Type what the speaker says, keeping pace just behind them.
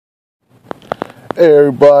Hey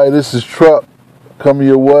everybody, this is Truck coming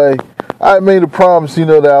your way. I made a promise, that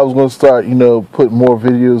I was going to start, putting more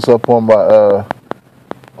videos up on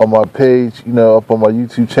my page, up on my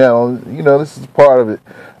YouTube channel. This is part of it.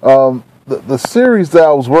 The series that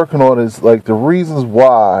I was working on is like the reasons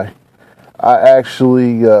why I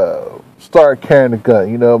actually started carrying a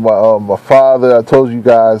gun. My father. I told you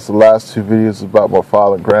guys the last two videos about my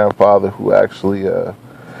father and grandfather who actually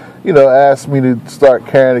asked me to start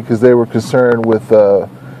carrying it because they were concerned with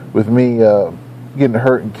me getting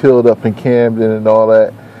hurt and killed up in Camden and all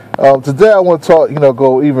that. Today I want to talk,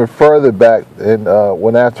 go even further back and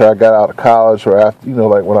when after I got out of college or after,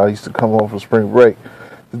 like when I used to come home from spring break.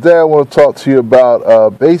 Today I want to talk to you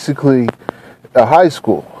about basically high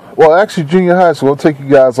school. Well, actually junior high school. I'll take you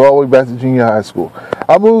guys all the way back to junior high school.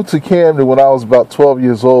 I moved to Camden when I was about 12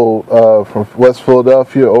 years old from West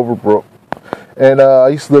Philadelphia, Overbrook. And I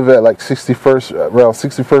used to live at like 61st, around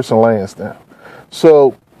 61st and Lansdowne.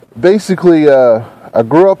 So basically, I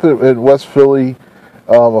grew up in West Philly.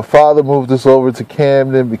 My father moved us over to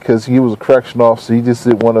Camden because he was a correction officer. He just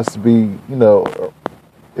didn't want us to be, in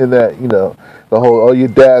that, the whole, oh, your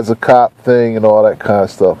dad's a cop thing and all that kind of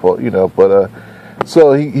stuff, But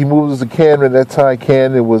so he moved us to Camden. At that time,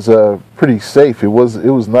 Camden was pretty safe. It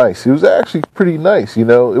was nice. It was actually pretty nice, It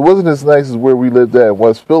wasn't as nice as where we lived at in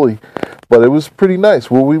West Philly. But it was pretty nice.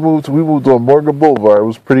 When we moved on Morgan Boulevard. It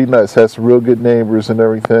was pretty nice. Had some real good neighbors and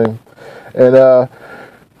everything. And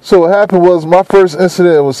so what happened was my first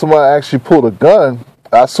incident was somebody actually pulled a gun.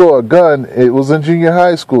 I saw a gun. It was in junior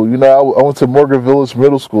high school. I went to Morgan Village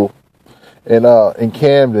Middle School in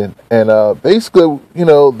Camden. And basically,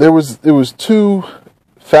 there was two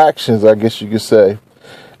factions, I guess you could say.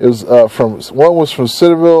 It was one was from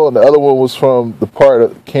Centerville and the other one was from the part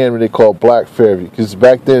of Camden they called Black Fairview. Because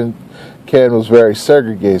back then, Camden was very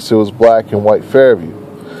segregated, so it was black and white Fairview.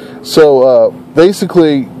 So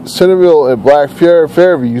basically, Centerville and Black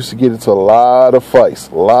Fairview used to get into a lot of fights,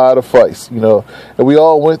 and we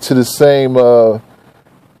all went to the same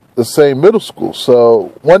middle school.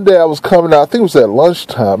 So one day I was coming out, I think it was at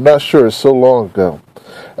lunchtime, I'm not sure, it's so long ago.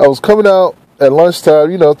 I was coming out at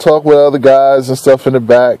lunchtime, talk with other guys and stuff in the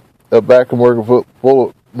back in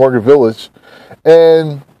Morgan Village,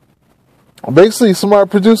 and basically, somebody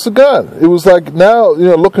produced a gun. It was like now,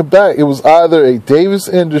 looking back, it was either a Davis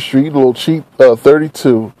Industry, little cheap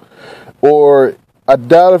 32, or I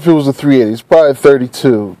doubt if it was a 380. It's probably a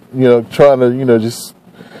 32. Trying to, just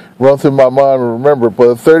run through my mind and remember. But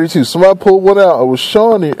a 32. Somebody pulled one out and was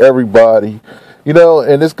showing everybody,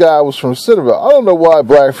 and this guy was from Centerville. I don't know why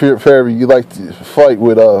Black Fairview you like to fight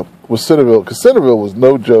with Centerville, because Centerville was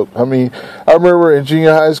no joke. I mean, I remember in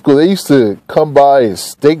junior high school, they used to come by in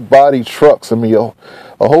stake body trucks. I mean, a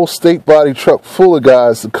whole stake body truck full of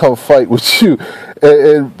guys to come fight with you.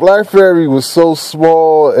 And Black Fairview was so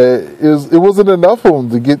small, it wasn't enough of them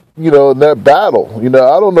to get, in that battle. I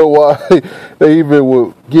don't know why they even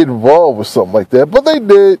would get involved with something like that. But they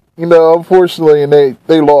did, unfortunately, and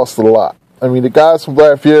they lost a lot. I mean, the guys from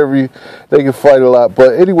Black Fairview, they can fight a lot.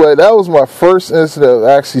 But anyway, that was my first incident of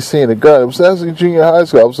actually seeing a gun. It was actually in junior high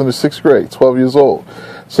school. I was in the 6th grade, 12 years old.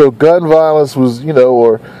 So gun violence was,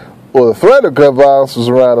 or the threat of gun violence was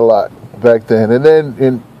around a lot back then. And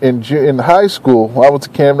then in high school, I went to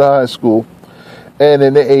Camden High School, and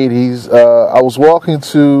in the 80s, I was walking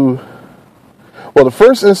to, the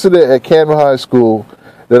first incident at Camden High School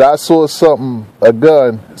that I saw a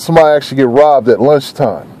gun, somebody actually get robbed at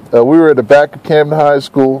lunchtime. We were at the back of Camden High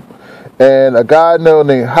School, and a guy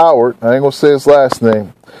named Howard, I ain't going to say his last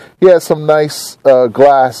name, he had some nice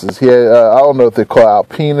glasses. He had, I don't know if they call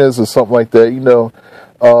Alpinas or something like that,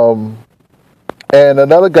 and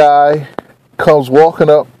another guy comes walking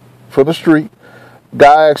up from the street.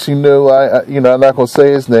 Guy actually knew, I'm not going to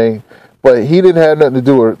say his name, but he didn't have nothing to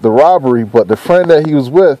do with the robbery, but the friend that he was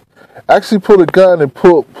with actually pulled a gun and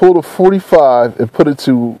pulled a .45 and put it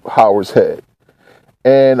to Howard's head.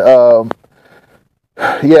 And, I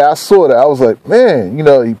saw that. I was like, man,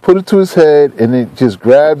 he put it to his head and then just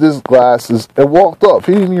grabbed his glasses and walked off.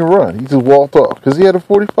 He didn't even run. He just walked off because he had a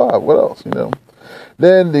 .45. What else,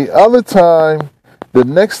 Then the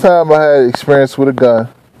next time I had experience with a gun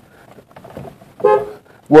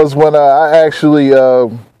was when I actually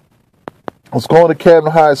was going to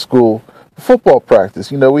Camden High School football practice.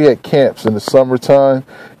 We had camps in the summertime,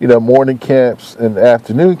 morning camps and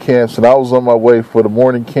afternoon camps, and I was on my way for the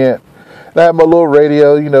morning camp. And I had my little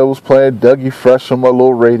radio, was playing Dougie Fresh on my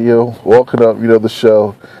little radio, walking up, the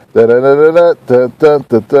show. Da da da da da da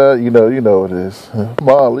da da. You know what it is.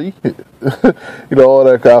 Molly, all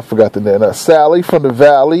that. I forgot the name. Sally from the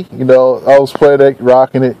Valley. I was playing that,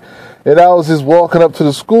 rocking it, and I was just walking up to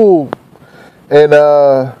the school. And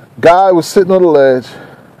guy was sitting on the ledge,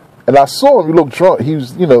 and I saw him. He looked drunk. He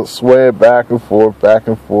was, swaying back and forth,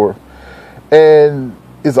 and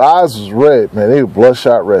his eyes was red, man. They were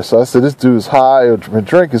bloodshot red. So I said, this dude's high or been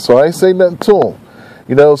drinking. So I ain't say nothing to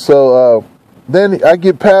him, So then I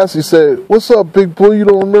get past. He said, "What's up, big boy? You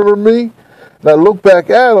don't remember me?" And I looked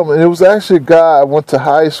back at him, and it was actually a guy I went to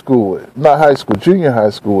high school with. Not high school, junior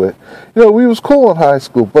high school with. We was cool in high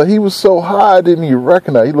school, but he was so high I didn't even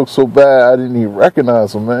recognize. He looked so bad I didn't even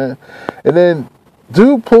recognize him, man. And then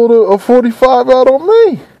dude pulled a 45 out on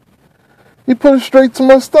me. He put it straight to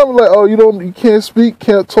my stomach, like, "Oh, you can't speak,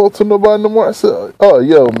 can't talk to nobody no more." I said, "Oh,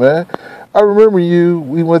 yo, man, I remember you.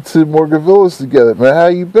 We went to Morgan Village together, man. How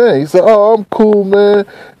you been?" He said, "Oh, I'm cool, man.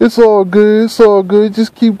 It's all good. It's all good.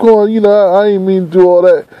 Just keep going. I ain't mean to do all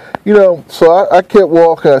that." So I kept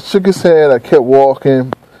walking. I shook his hand. I kept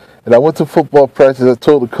walking. And I went to football practice. I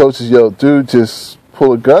told the coaches, "Yo, dude just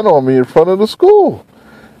pulled a gun on me in front of the school."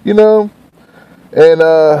 And,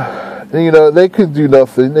 they couldn't do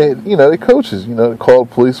nothing. They coaches, they called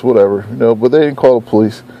the police, whatever, but they didn't call the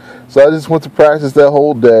police. So I just went to practice that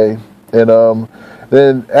whole day. And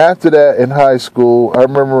then after that in high school, I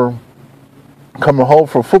remember coming home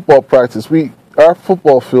from football practice. Our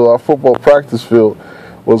football practice field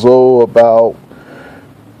was about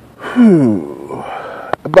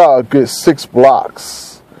a good 6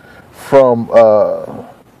 blocks from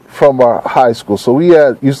our high school. So we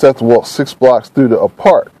used to have to walk 6 blocks through a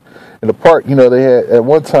park. In the park, they had, at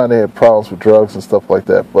one time they had problems with drugs and stuff like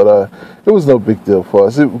that, but it was no big deal for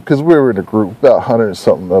us because we were in a group, about 100 and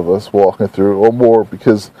something of us walking through, or more,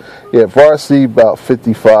 because varsity about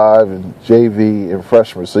 55 and JV and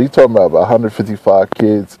freshmen. So you're talking about 155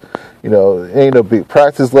 kids. Ain't no big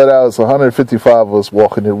practice let out. It's 155 of us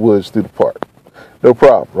walking in the woods through the park. No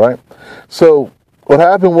problem, right? So what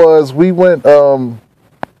happened was we went,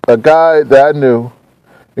 a guy that I knew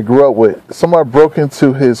and grew up with, somebody broke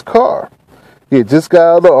into his car. He had just got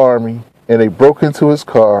out of the Army, and they broke into his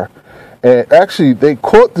car. And actually, they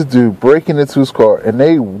caught the dude breaking into his car, and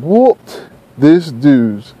they whooped this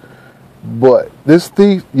dude's butt. This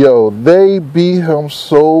thief, they beat him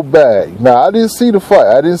so bad. Now, I didn't see the fight.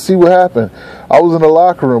 I didn't see what happened. I was in the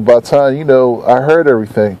locker room by the time, I heard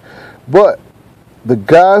everything. But the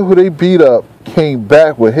guy who they beat up came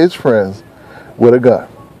back with his friends with a gun.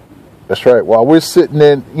 That's right. While we're sitting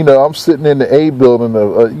in, I'm sitting in the A building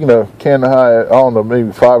of, Canton High, I don't know,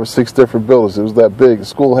 maybe 5 or 6 different buildings. It was that big. The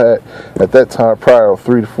school had, at that time, prior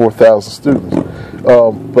 3,000 to 4,000 students.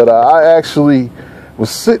 But I actually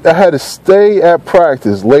I had to stay at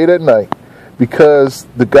practice late at night because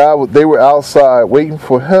they were outside waiting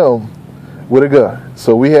for him with a gun.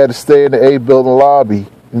 So we had to stay in the A building lobby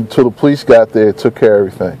until the police got there and took care of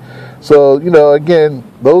everything. So, again,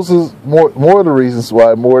 those are more of the reasons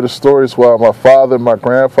why, more of the stories why my father and my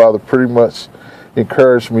grandfather pretty much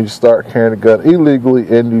encouraged me to start carrying a gun illegally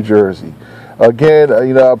in New Jersey. Again,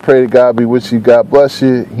 I pray that God be with you. God bless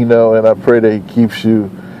you, and I pray that He keeps you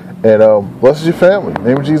and blesses your family. In the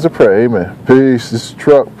name of Jesus, I pray. Amen. Peace. This is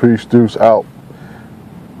Truck. Peace. Deuce out.